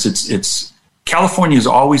apartments, California is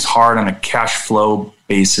always hard on a cash flow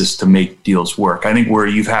basis to make deals work. I think where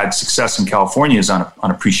you've had success in California is on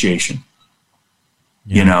appreciation.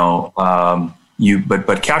 Yeah.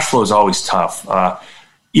 But cash flow is always tough.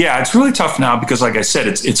 It's really tough now because, like I said,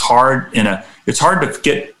 it's hard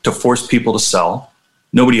to force people to sell.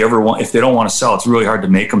 Nobody ever if they don't want to sell, it's really hard to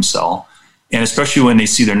make them sell. And especially when they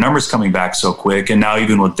see their numbers coming back so quick. And now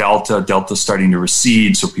even with Delta's starting to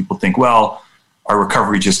recede. So people think, well, our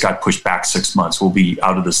recovery just got pushed back 6 months. We'll be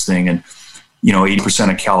out of this thing. And,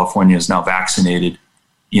 80% of California is now vaccinated,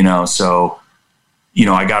 so,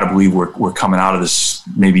 I got to believe we're coming out of this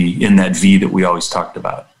maybe in that V that we always talked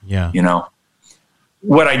about. Yeah.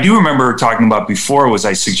 What I do remember talking about before was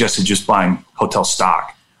I suggested just buying hotel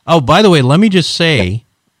stock. Oh, by the way, let me just say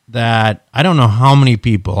that I don't know how many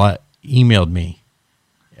people emailed me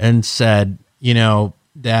and said,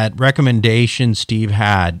 that recommendation Steve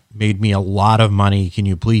had made me a lot of money. Can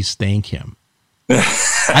you please thank him?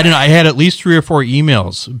 I don't know. I had at least 3 or 4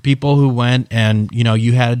 emails, people who went and,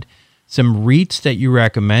 you had some REITs that you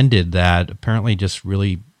recommended that apparently just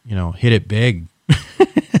really, hit it big.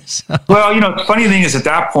 So. Well, the funny thing is at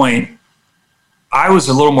that point, I was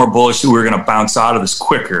a little more bullish that we were going to bounce out of this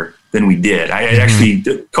quicker than we did. Actually,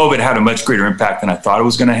 COVID had a much greater impact than I thought it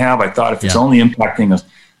was going to have. I thought if it's only impacting a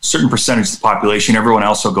certain percentage of the population, everyone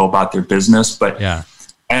else will go about their business. But I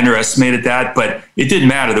underestimated that. But it didn't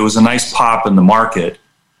matter. There was a nice pop in the market,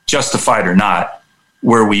 justified or not,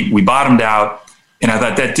 where we bottomed out. And I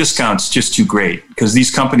thought that discount's just too great because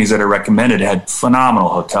these companies that are recommended had phenomenal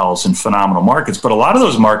hotels and phenomenal markets. But a lot of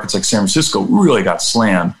those markets like San Francisco really got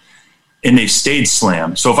slammed, and they've stayed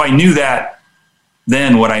slammed. So if I knew that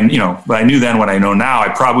then what I know now, I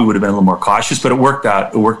probably would have been a little more cautious, but it worked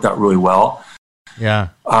out really well. Yeah.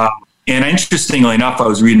 And interestingly enough, I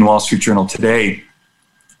was reading Wall Street Journal today,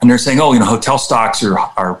 and they're saying, hotel stocks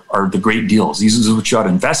are the great deals. These are what you ought to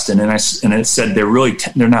invest in. And it said they're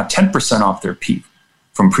now 10% off their peak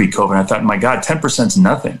from pre-COVID. And I thought, my God, 10% is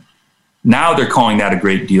nothing. Now they're calling that a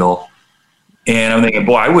great deal. And I'm thinking,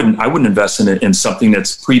 boy, I wouldn't invest in something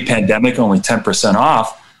that's pre-pandemic, only 10%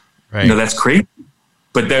 off. Right. That's crazy.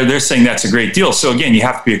 But they're saying that's a great deal. So again, you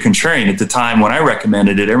have to be a contrarian. At the time when I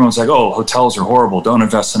recommended it, everyone's like, "Oh, hotels are horrible. Don't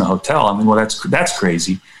invest in a hotel." Well, that's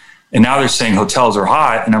crazy. And now they're saying hotels are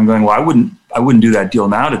hot, and I'm going, "Well, I wouldn't do that deal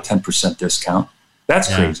now at a 10% discount.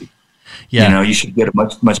 That's crazy." Yeah. You should get it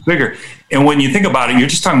much bigger. And when you think about it, you're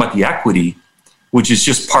just talking about the equity, which is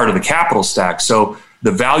just part of the capital stack. So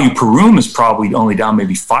the value per room is probably only down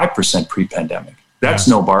maybe 5% pre-pandemic. That's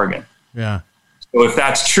no bargain. Yeah. So if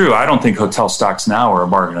that's true, I don't think hotel stocks now are a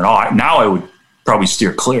bargain at all. Now I would probably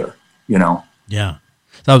steer clear, Yeah. So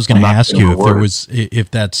I was going to ask you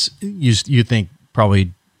if that's, you think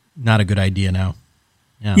probably not a good idea now.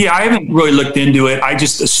 Yeah, I haven't really looked into it. I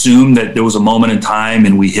just assumed that there was a moment in time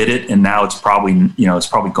and we hit it, and now it's probably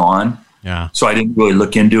gone. Yeah. So I didn't really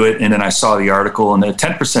look into it. And then I saw the article, and the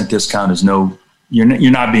 10% discount is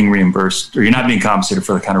you're not being reimbursed, or you're not being compensated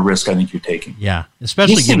for the kind of risk I think you're taking. Yeah.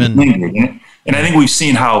 Especially given. And I think we've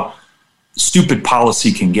seen how stupid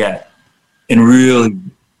policy can get. And really,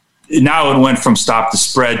 now it went from stop the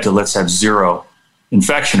spread to let's have zero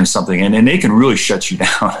infection or something. And they can really shut you down.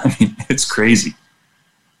 I mean, it's crazy,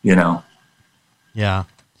 Yeah.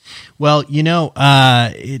 Well,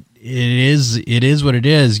 it is what it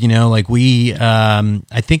is, like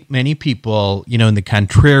I think many people, in the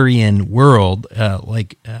contrarian world,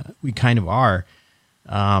 we kind of are,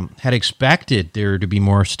 had expected there to be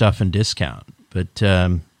more stuff and discount, but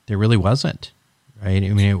there really wasn't, right? I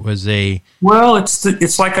mean, it was well,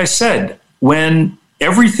 it's like I said, when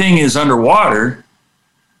everything is underwater,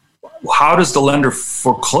 how does the lender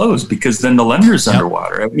foreclose? Because then the lender's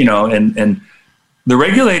underwater, and the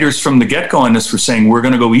regulators from the get-go on this were saying, we're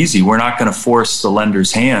going to go easy. We're not going to force the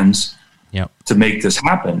lender's hands to make this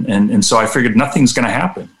happen. And so I figured nothing's going to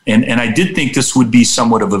happen. And I did think this would be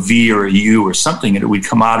somewhat of a V or a U or something, and we'd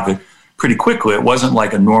come out of it pretty quickly. It wasn't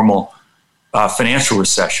like a normal financial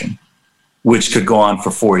recession, which could go on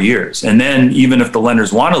for 4 years. And then even if the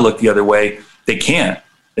lenders want to look the other way, they can't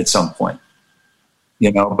at some point.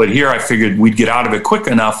 But here I figured we'd get out of it quick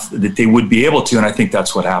enough that they would be able to, and I think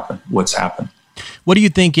that's what's happened. What do you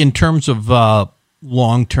think in terms of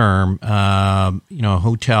long-term,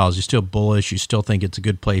 hotels? You're still bullish. You still think it's a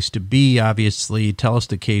good place to be, obviously. Tell us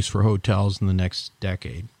the case for hotels in the next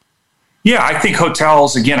decade. Yeah, I think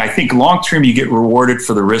hotels, again, I think long-term you get rewarded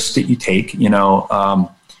for the risk that you take,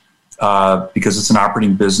 because it's an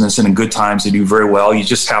operating business, and in good times they do very well. You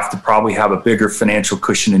just have to probably have a bigger financial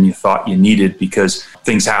cushion than you thought you needed, because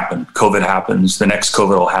things happen. COVID happens, the next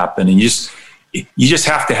COVID will happen, and you just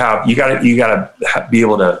have to have, you got to be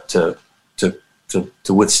able to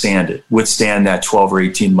withstand that 12 or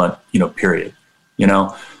 18 month, period,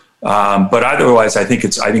 but otherwise I think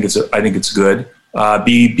it's good.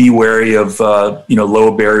 Be wary of,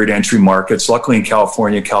 low barrier to entry markets. Luckily in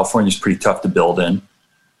California is pretty tough to build in,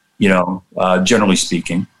 generally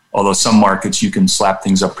speaking, although some markets you can slap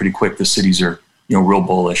things up pretty quick. The cities are, real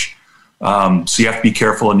bullish. So you have to be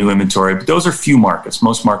careful of new inventory, but those are few markets.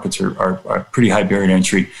 Most markets are pretty high barrier to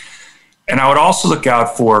entry. And I would also look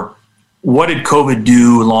out for, what did COVID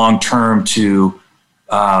do long-term to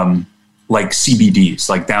like CBDs,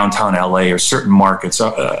 like downtown LA or certain markets?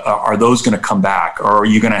 Are those going to come back, or are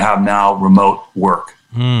you going to have now remote work?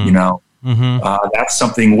 That's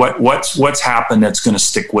something, what's happened that's going to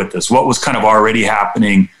stick with us? What was kind of already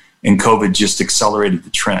happening and COVID just accelerated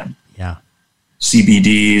the trend? Yeah.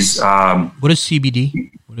 CBDs. What is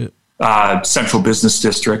CBD? Central Business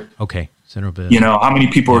District. Okay. Central Business. How many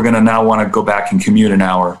people are going to now want to go back and commute an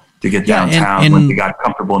hour to get downtown and when they got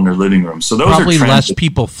comfortable in their living room? So those probably are trends. Less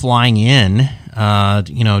people flying in,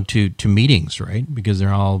 to meetings, right? Because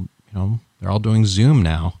they're all doing Zoom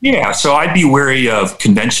now. Yeah. So I'd be wary of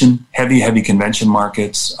heavy convention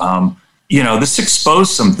markets. This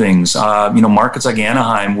exposed some things, markets like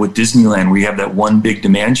Anaheim with Disneyland, where you have that one big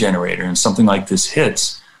demand generator, and something like this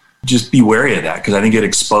hits, just be wary of that, because I think it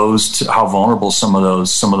exposed how vulnerable some of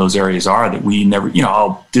those areas are that we never,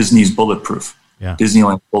 Disney's bulletproof. Yeah.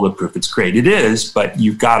 Disneyland's bulletproof. It's great. It is, but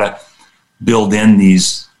you've got to build in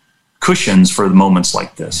these cushions for moments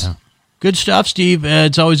like this. Yeah. Good stuff, Steve.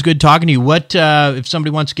 It's always good talking to you. What, if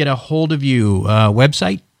somebody wants to get a hold of you,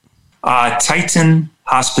 website? Titan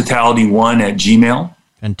Hospitality1@gmail.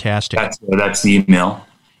 Fantastic. That's the email.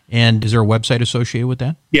 And is there a website associated with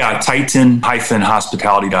that? Yeah,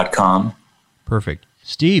 titan-hospitality.com. Perfect.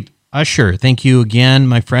 Steve Usher, thank you again,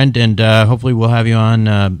 my friend, and hopefully we'll have you on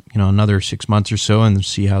another 6 months or so and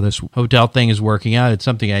see how this hotel thing is working out. It's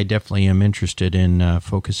something I definitely am interested in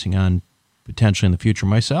focusing on potentially in the future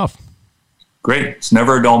myself. Great. It's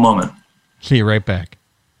never a dull moment. See you right back.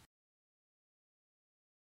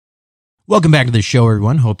 Welcome back to the show,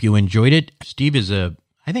 everyone. Hope you enjoyed it. I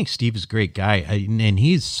think Steve is a great guy, and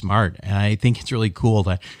he's smart. I think it's really cool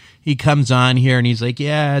that he comes on here and he's like,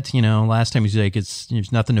 yeah, it's, last time he's like,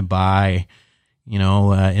 there's nothing to buy,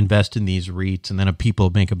 invest in these REITs, and then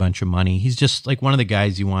people make a bunch of money. He's just like one of the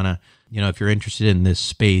guys you want to, if you're interested in this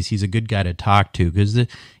space, he's a good guy to talk to, because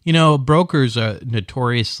brokers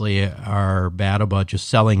notoriously are bad about just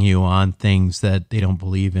selling you on things that they don't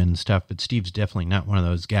believe in and stuff. But Steve's definitely not one of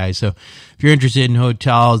those guys. So if you're interested in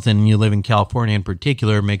hotels and you live in California in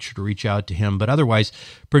particular, make sure to reach out to him. But otherwise,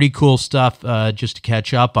 pretty cool stuff just to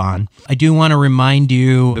catch up on. I do want to remind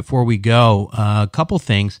you before we go, a couple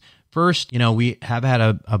things. First, we have had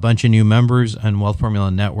a bunch of new members on Wealth Formula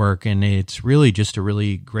Network, and it's really just a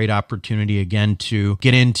really great opportunity, again, to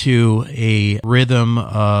get into a rhythm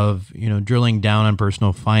of, drilling down on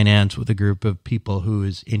personal finance with a group of people who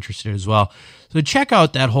is interested as well. So check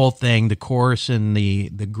out that whole thing, the course and the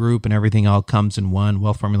group and everything all comes in one,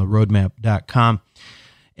 wealthformularoadmap.com.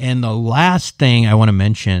 And the last thing I want to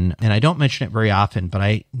mention, and I don't mention it very often, but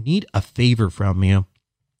I need a favor from you.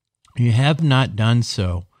 If you have not done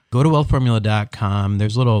so, go to wealthformula.com.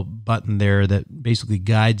 There's a little button there that basically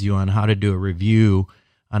guides you on how to do a review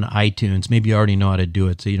on iTunes. Maybe you already know how to do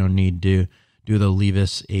it, so you don't need to do the leave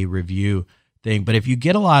us a review thing. But if you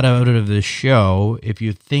get a lot out of this show, if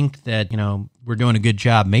you think that, we're doing a good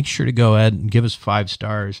job, make sure to go ahead and give us 5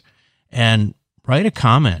 stars and write a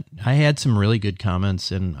comment. I had some really good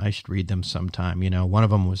comments, and I should read them sometime. One of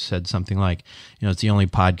them said something like, it's the only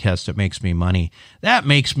podcast that makes me money. That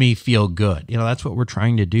makes me feel good. That's what we're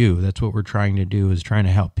trying to do. That's what we're trying to do, is trying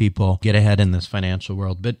to help people get ahead in this financial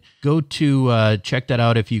world. But go to check that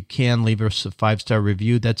out if you can. Leave us a 5-star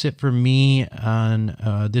review. That's it for me on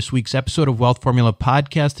this week's episode of Wealth Formula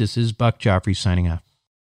Podcast. This is Buck Joffrey signing off.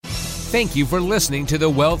 Thank you for listening to the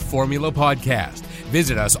Wealth Formula Podcast.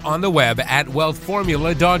 Visit us on the web at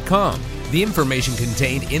wealthformula.com. The information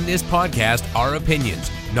contained in this podcast are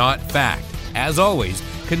opinions, not fact. As always,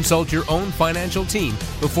 consult your own financial team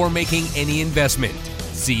before making any investment.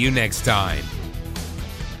 See you next time.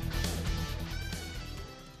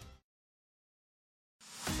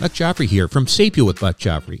 Buck Joffrey here from Sapio with Buck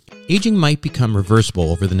Joffrey. Aging might become reversible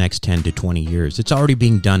over the next 10 to 20 years. It's already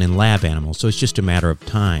being done in lab animals, so it's just a matter of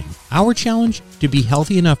time. Our challenge? To be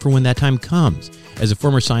healthy enough for when that time comes. As a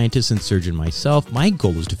former scientist and surgeon myself, my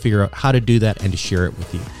goal is to figure out how to do that and to share it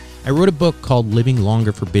with you. I wrote a book called Living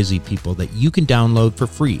Longer for Busy People that you can download for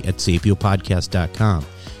free at sapiopodcast.com.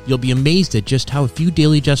 You'll be amazed at just how a few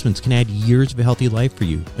daily adjustments can add years of a healthy life for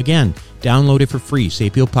you. Again, download it for free,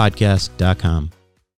 sapiopodcast.com.